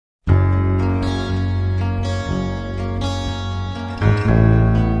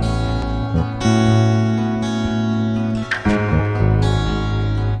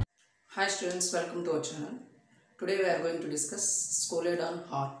students, welcome to our channel. Today we are going to discuss Scoliodon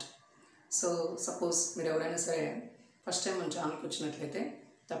heart. So suppose మీరు ఎవరైనా సరే first time మన ఛానల్కి వచ్చినట్లయితే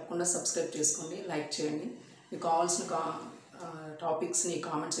తప్పకుండా సబ్స్క్రైబ్ చేసుకోండి, లైక్ చేయండి. మీకు కావాల్సిన టాపిక్స్ని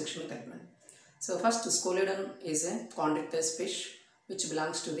కామెంట్ సెక్షన్లో తెలపండి. So first, Scoliodon is a chondrichthyes fish which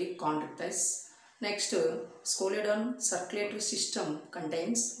belongs to the chondrichthyes. Next, Scoliodon circulatory system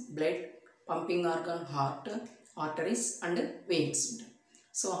contains blood, pumping organ, heart, arteries and veins.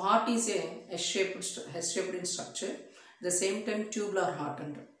 So heart is a S-shaped in structure, at the same time tubular heart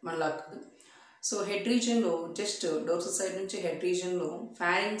under manlakadu. So head region lo just dorsal side nunchi head region lo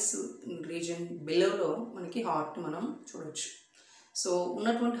pharynx region below lo manaki heart manam chudochu. So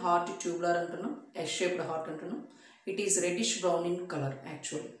ఉన్నటువంటి heart tubular antunnam, S-shaped heart antunnam. It is reddish brown in color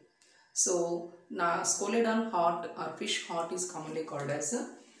actually. So na Scoliodon heart or fish heart is commonly called as a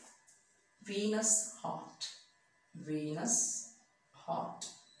venous heart. Venous heart.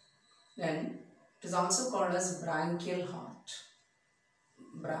 Then it is also called as branchial heart.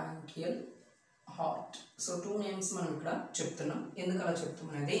 Branchial heart. So two names మనం ఇక్కడ చెప్తున్నాం. ఎందుకు అలా చెప్తాం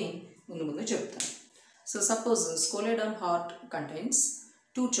అనేది ముందు చెప్తాను. So suppose Scoliodon heart contains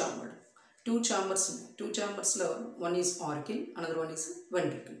two chambers. Two chambers లో one is auricle, another one is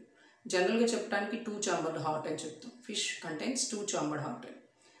ventricle. General గా చెప్పడానికి two chambered heart అని చెప్తాం. Fish contains two chambered heart.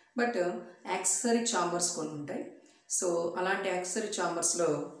 But accessory chambers కొన్ని ఉంటాయి. సో అలాంటి యాక్సెసరీ ఛాంబర్స్లో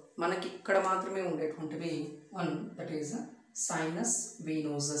మనకి ఇక్కడ మాత్రమే ఉండేటువంటివి one, that is sinus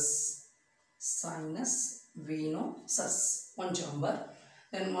వీనోసస్. Sinus వీనోసస్ one chamber.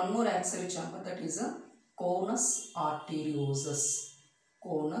 Then one more accessory chamber, that is కోనస్ ఆర్టీరియోసస్.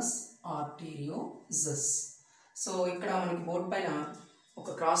 కోనస్ ఆర్టీరియోసస్. So ఇక్కడ మనకి బోర్డు పైన ఒక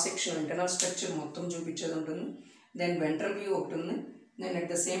క్రాస్ సెక్షన్ ఇంటర్నల్ స్ట్రక్చర్ మొత్తం చూపించేది ఉంటుంది. దెన్ వెంట్రల్ వ్యూ ఒకటి ఉంది. Then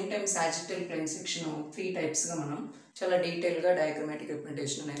at the same time sagittal plane section 3 టైప్స్గా మనం చాలా డీటెయిల్గా డయాగ్రమాటిక్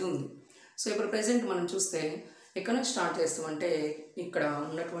రిప్రజెంటేషన్ అనేది ఉంది. సో ఇప్పుడు ప్రెసెంట్ మనం చూస్తే ఎక్కడ నుంచి స్టార్ట్ చేస్తామంటే ఇక్కడ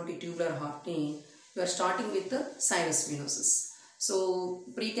ఉన్నటువంటి tubular హార్ట్ని you're starting with sinus వీనోసస్. So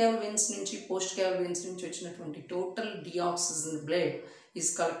ప్రీక్యావల్ veins నుంచి పోస్ట్ క్యావల్ వెయిన్స్ నుంచి వచ్చినటువంటి total డిఆక్సిజన్ blood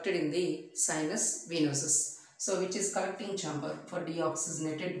is collected in the sinus వీనోసస్. So which is collecting chamber for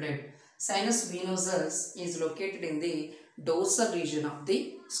deoxygenated blood. Sinus venosus is located in the dorsal region of the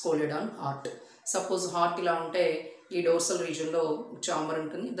Scoliodon heart. Suppose heart ila unte ee dorsal region lo chamber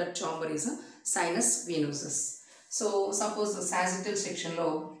untundi, that chamber is a sinus venosus. So suppose the sagittal section lo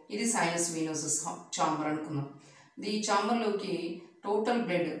idi sinus venosus chamber anukunnam. The chamber loki total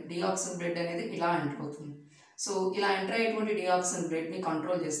blood, deoxin blood anedi ila enter avutundi. So ila enter ayటువంటి deoxin blood ni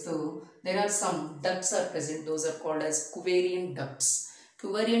control chestu there are some ducts are present. Those are called as Cuvarian ducts.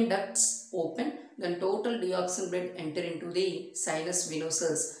 Cuvarian ducts open, then total deoxin blood enter into the sinus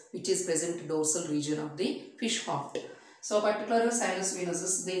venosus, which is present dorsal region of the fish heart. So particular sinus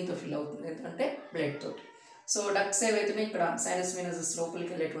venosus దీంతో fill అవుతుంది, ఎందుకంటే blood తోటి. So ducts ఏవైతే ఇక్కడ sinus వీనోసస్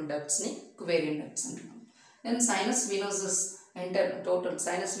లోపలికి వెళ్ళేటువంటి డక్ట్స్ని కువేరియన్ ducts అంటున్నాం. Then sinus వీనోసస్ enter total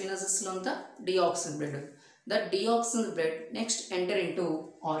sinus వీనోసస్లో అంతా డిఆక్సిన్ blood. That డిఆక్సిన్ blood next enter into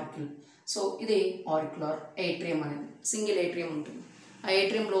auricle. So ఇది ఆరికులర్ ఏట్రియం అనేది సింగిల్ ఏట్రియం ఉంటుంది. ఆ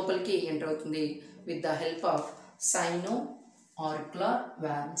ఏట్రియం లోపలికి ఎంటర్ అవుతుంది with the help of cyano auricular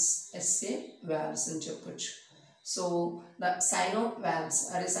valves. SA valves అని చెప్పొచ్చు. So the cyano valves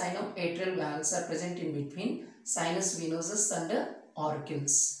are cyano atrial valves are present in between sinus వీనోసస్ and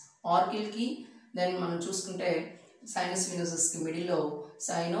auricles. ఆరికిల్కి then మనం చూసుకుంటే sinus వీనోసస్కి మిడిల్లో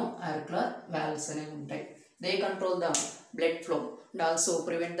సైనో ఆరికులర్ వాల్వ్స్ అనేవి ఉంటాయి. They control the blood flow and also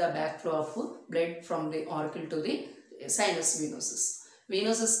prevent the back flow of blood from the auricle to the sinus వీనోసస్.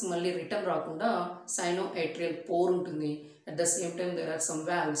 వీనోసస్కి మళ్ళీ return రాకుండా cyano atrial pour ఉంటుంది. At the same time there are some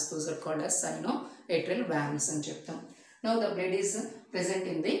valves, those are called as cyano atrial valves అని చెప్తాం. Now the blood is present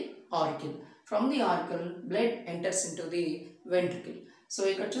in the auricle. From the auricle blood enters in to the ventricle. So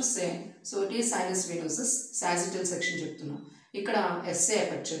ఇక్కడ చూస్తే so it is sinus వీనోసస్ sagittal section చెప్తున్నాం. ఇక్కడ SA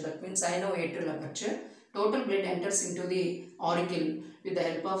aperture, that means cyano atrial aperture. Total blood enters into the auricle with the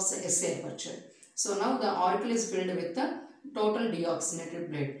help of SA aperture. So now the auricle is filled with the total deoxygenated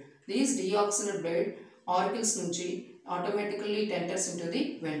blood. These deoxygenated blood auricles nunchi automatically it enters into the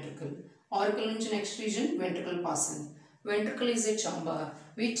ventricle. Auricle nunchi next region ventricle passing. Ventricle is a chamber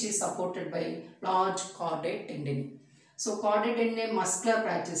which is supported by large caudate tendinae. So caudate tendinae muscular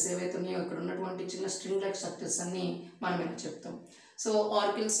patches ఏవైతే ఉన్నాయో ఇక్కడ ఉన్నటువంటి చిన్న string like structures అన్ని మనం ఇలా చెప్తాం. So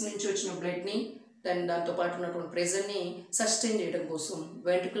auricles నుంచి వచ్చిన బ్లడ్ని దెన్ దాంతో పాటు ఉన్నటువంటి ప్రెజర్ని సస్టైన్ చేయడం కోసం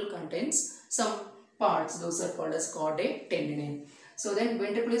ventricle contains some parts, those are called as caudate tendinae. So then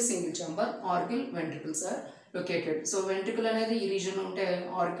ventricle is single chamber, auricle ventricles are located. So ventricle అనేది ఈ రీజన్లో ఉంటే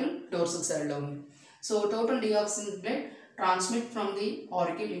ఆరికల్ డోర్సల్ సైడ్లో ఉంది. So total డిఆక్సిన్ blood transmit from the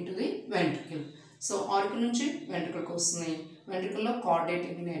auricle into the ventricle. So auricle నుంచి వెంట్రికల్కి వస్తుంది. వెంట్రికల్లో caudate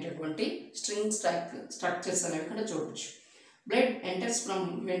అనేటటువంటి string structures అనేవి ఇక్కడ చూడవచ్చు. Blood enters from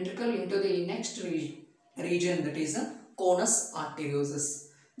ventricle into the next region, that is a conus arteriosus.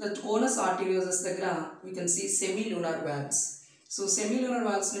 The conus arteriosus దగ్గర we can see semilunar valves. So సెమీలునర్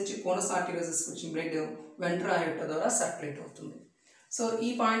valves నుంచి కోనస్ ఆర్టెరియోసస్ వచ్చి blood ventral aorta ద్వారా సర్క్యులేట్ అవుతుంది. సో ఈ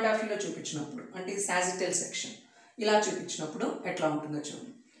పాయింట్ ఆఫ్ వ్యూలో చూపించినప్పుడు అంటే సాజిటల్ సెక్షన్ ఇలా చూపించినప్పుడు ఎట్లా ఉంటుందో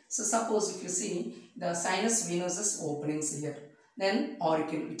చూడండి. So suppose if you see the sinus వీనోసస్ openings here, then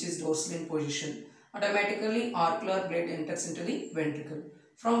auricle which is dorsal in position, automatically auricular blood enters into the ventricle.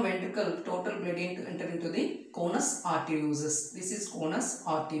 From ventricle, total blood enter into the conus arteriosus. This is conus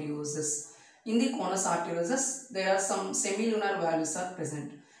arteriosus. In the conus arteriosus, there are some semilunar valves are present.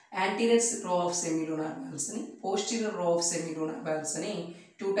 Anterior row of semilunar valves and posterior row of semilunar valves and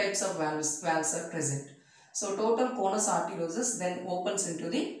two types of valves are present. So total conus arteriosus then opens into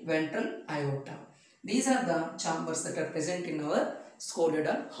the ventral aorta. These are the chambers that are present in our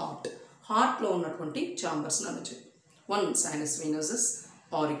Scoliodon heart. Heart lo unnatuvanti chambers nanu cheppu. One, sinus venosus,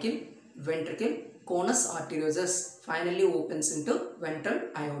 auricle, ventricle, conus arteriosus finally opens into ventral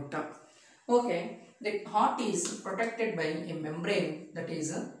aorta. Okay, the heart is protected by a membrane that is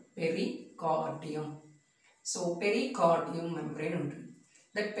a pericardium. So pericardium membrane ఉంటుంది.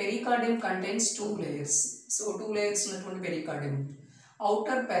 That pericardium contains two layers. So two layers ఉన్నటువంటి pericardium.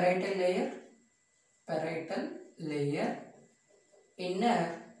 Outer parietal layer, inner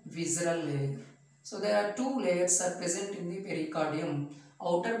visceral layer. So there are two layers are present in the pericardium.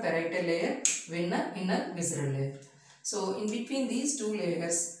 Outer parietal layer, inner visceral layer. So in between these two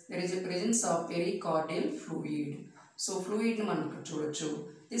layers there is a presence of pericardial fluid. So fluid ni manam ikkada chudochu.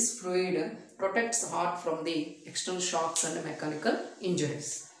 This fluid protects the heart from the external shocks and mechanical injuries.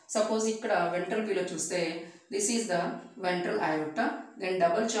 Suppose ikkada ventral view lo chuste, this is the ventral aorta, then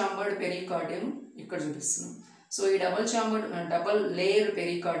double chambered pericardium ikkada chupistunam. So ee double layer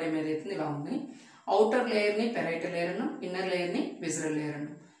pericardium edaithe ila undi. Outer layer ni parietal layer annam, inner layer ni visceral layer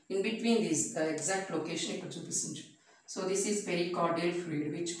annam. In between these the exact location ikkada chupistunchu. So this is pericardial fluid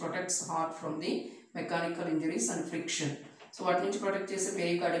which protects the heart from the mechanical injuries and friction. So what means protect chese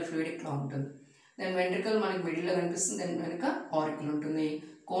pericardial fluid ikkada untundi. Then ventricle manaki middle lo kanipistundi, then venuka auricle untundi.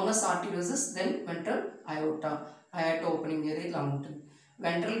 Conus arteriosus, then ventral aorta opening area ila untundi.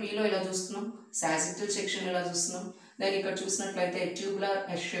 Ventral view lo ila chustunam, sagittal section ila chustunam. Then ikkada chusinattlaithe tubular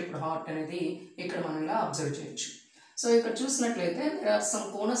S-shaped heart anedi ikkada manam ila observe cheyochu. So ikkada chusinattlaithe there are some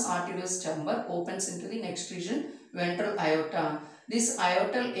conus arteriosus chamber opens into the next region, ventral aorta. This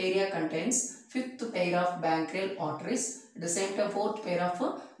aortal area contains fifth pair of branchial arteries, at the same time fourth pair of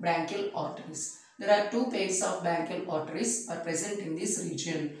branchial arteries. There are two pairs of branchial arteries are present in this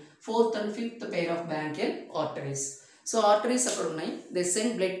region, fourth and fifth pair of branchial arteries. So arteries akkada unnai, they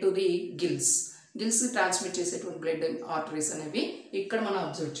send blood to the gills. Gills transmit చేసేటువంటి blood and arteries అనేవి ఇక్కడ మనం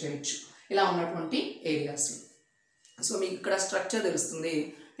observe చేయొచ్చు ఇలా ఉన్నటువంటి areas. So మీకు ఇక్కడ structure తెలుస్తుంది.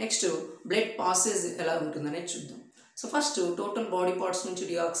 నెక్స్ట్ బ్లడ్ పాసెస్ ఎలా ఉంటుందనేది చూద్దాం. So first total body parts నుంచి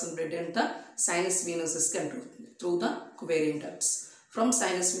డియాక్సిన్ బ్లడ్ అంతా సైనస్ వీనోసస్కి ఎంటర్ అవుతుంది through the కువేరియన్ ducts. From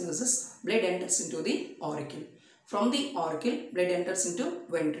sinus వీనోసస్ blood enters into the auricle. From the auricle, blood enters into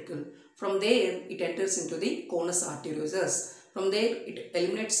ventricle. From there, it enters into the conus arteriosus. From there, it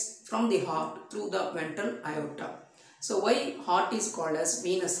eliminates from the heart through the ventral aorta. So, why heart is called as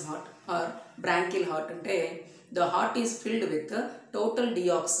venous heart or branchial heart? Ante the heart is filled with total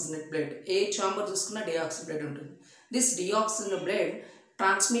deoxygenated blood. A chamber chuskuna deoxygenated blood untundi. This deoxygenated blood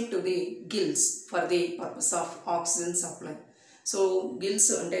transmit to the gills for the purpose of oxygen supply. So gills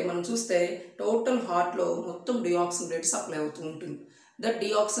అంటే మనం చూస్తే total హార్ట్లో మొత్తం డియాక్సిన్ blood supply అవుతూ ఉంటుంది. That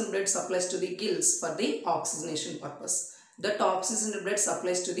డియాక్సిన్ blood supplies to the gills for the oxygenation purpose. That oxygen blood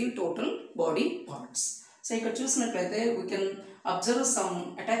supplies to the total body parts. So ఇక్కడ చూసినట్లయితే we can observe some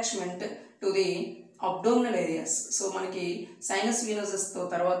attachment to the abdominal areas. So మనకి sinus వీనోసస్తో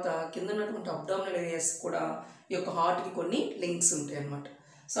తర్వాత కింద ఉన్నటువంటి abdominal areas కూడా ఈ యొక్క హార్ట్కి కొన్ని లింక్స్ ఉంటాయి అన్నమాట.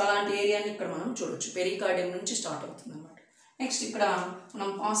 సో అలాంటి ఏరియాని ఇక్కడ మనం చూడొచ్చు. పెరికార్డియం నుంచి స్టార్ట్ అవుతుంది అన్నమాట. నెక్స్ట్ ఇక్కడ మనం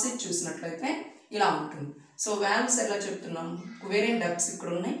పాసేజ్ చూసినట్లయితే ఇలా ఉంటుంది. సో వాల్వ్స్ ఎలా చెప్తున్నాం, కువేరియన్ డక్ట్స్ ఇక్కడ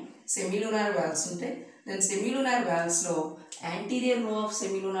ఉన్నాయి, సెమీలునార్ వాల్వ్స్ ఉంటాయి. దెన్ సెమీలునార్ వాల్వ్స్లో యాంటీరియర్ రో ఆఫ్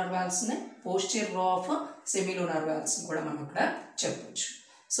సెమీలునార్ వాల్వ్స్ ఉన్నాయి, పోస్టీరియర్ రో ఆఫ్ సెమీలునార్ వాల్వ్స్ కూడా మనం ఇక్కడ చెప్పొచ్చు.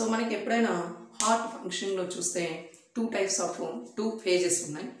 సో మనకి ఎప్పుడైనా హార్ట్ ఫంక్షన్లో చూస్తే టూ ఫేజెస్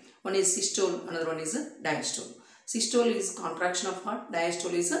ఉన్నాయి. One is systole, another one is diastole. Systole is contraction of heart,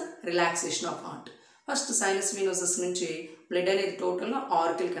 diastole is relaxation of heart. First sinus వీనోసస్ నుంచి బ్లడ్ అనేది టోటల్గా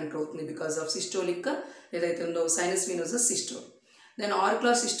ఆరికిల్కి ఎంటర్ అవుతుంది బికాస్ ఆఫ్ సిస్టోలిక్ ఏదైతే ఉందో sinus వీనోసస్ systole. Then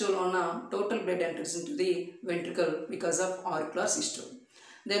auricular systole on total blood enters into the ventricle because of auricular systole.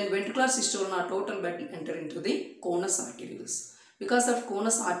 Then ventricular systole on total blood enter into the conus arteriosus. Because of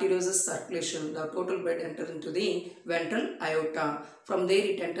conus arteriosus circulation, the total blood enter into the ventral aorta. From there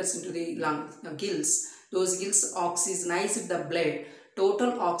it enters into the lungs, the gills. Those gills oxygenate the blood.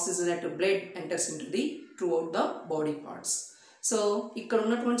 Total oxygenated blood enters into the throughout the body parts. So ఇక్కడ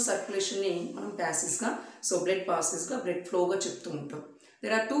ఉన్నటువంటి సర్క్యులేషన్ని మనం ప్యాసెస్గా blood పాసెస్గా blood ఫ్లోగా చెప్తూ ఉంటాం.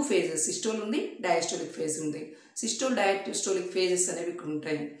 There are 2 phases, systole ఉంది, diastolic phase ఉంది. Systole diastolic phases అనేవి ఇక్కడ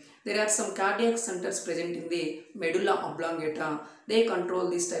ఉంటాయి. There are some cardiac centres present in the medulla ఆబ్లాంగేటా. They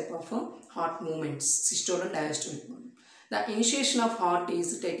control this type of heart moments, systole and diastolic. The initiation of heart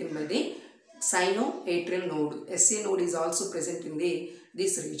is taken by the sinoatrial node. SA node is also present in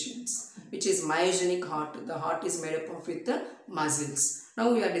these regions, which is myogenic heart. The heart is made up of with the muscles. Now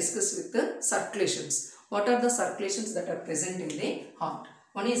we are discussed with the circulations. What are the circulations that are present in the heart?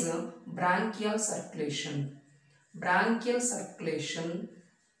 One is branchial circulation. Branchial circulation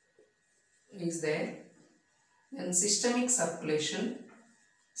is there. Then systemic circulation.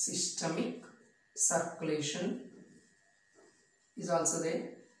 Systemic circulation is also there.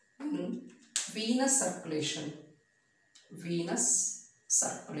 Venous circulation. Venous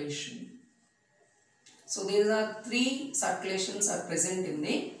circulation. So these are 3 circulations are present in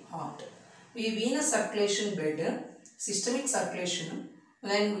the heart. We venous circulation blood, systemic circulation,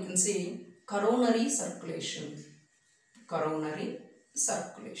 then we can see coronary circulation. Coronary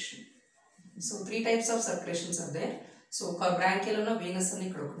circulation. So 3 types of circulations are there. So branchial and venous and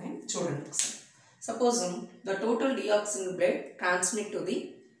ikkada chudandi. Suppose the total deoxygen blood transmit to the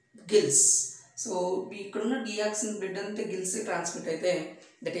gills. So ఇక్కడ ఉన్న డియాక్సిన్ blood అంతా gills transmit అయితే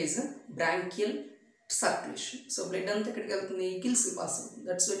that is bronchial circulation. So blood అంతా ఎక్కడికి వెళ్తుంది, gills pass అవుతుంది.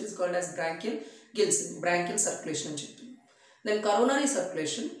 That's what is called as bronchial gills, bronchial circulation అని చెప్తుంది. Then coronary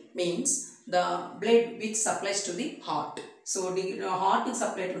circulation means the blood which supplies to the heart. So హార్ట్కి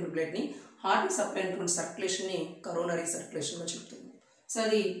supply అయినటువంటి బ్లడ్ని, హార్ట్కి సప్లై అయినటువంటి సర్క్యులేషన్ని కరోనరీ సర్క్యులేషన్గా చెప్తుంది. సో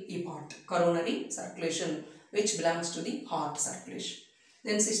అది ఈ part coronary circulation which belongs to the heart circulation.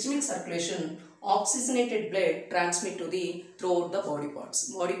 Then systemic circulation, oxygenated blood transmit to the throughout the body parts.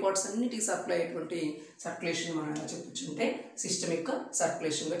 Body parts అన్నిటికి supply అయ్యేటువంటి circulation మనం ఎలా చెప్పొచ్చు అంటే సిస్టమిక్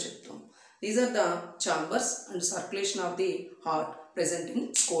సర్క్యులేషన్గా చెప్తాం. These are the chambers and circulation of the heart present in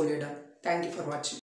Scoliodon. Thank you for watching.